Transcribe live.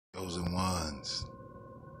Chosen ones,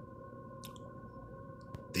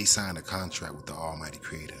 they signed a contract with the Almighty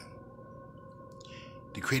Creator.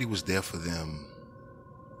 The Creator was there for them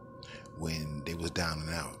when they was down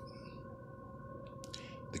and out.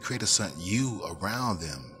 The Creator sent you around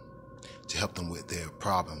them to help them with their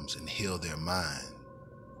problems and heal their mind.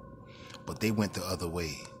 But they went the other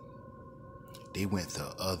way. They went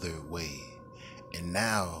the other way. And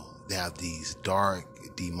now they have these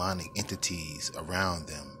dark, demonic entities around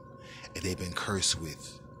them. And they've been cursed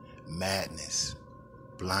with madness,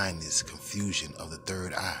 blindness, confusion of the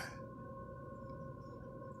third eye.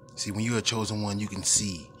 See, when you're a chosen one, you can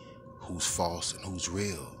see who's false and who's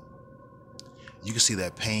real. You can see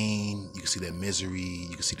that pain, you can see that misery,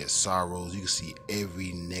 you can see that sorrows, you can see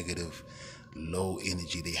every negative, low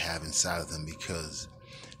energy they have inside of them because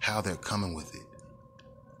how they're coming with it.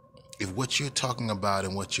 If what you're talking about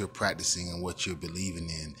and what you're practicing and what you're believing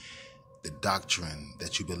in, the doctrine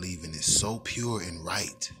that you believe in is so pure and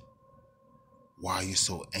right, why are you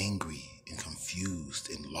so angry and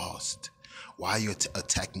confused and lost? Why are you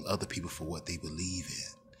attacking other people for what they believe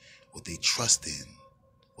in, what they trust in,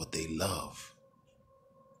 what they love?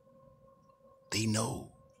 They know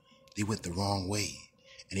they went the wrong way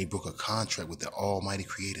and they broke a contract with the Almighty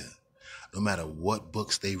Creator. No matter what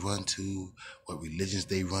books they run to, what religions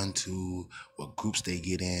they run to, what groups they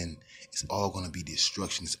get in, it's all going to be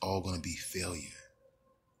destruction. It's all going to be failure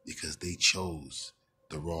because they chose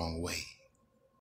the wrong way.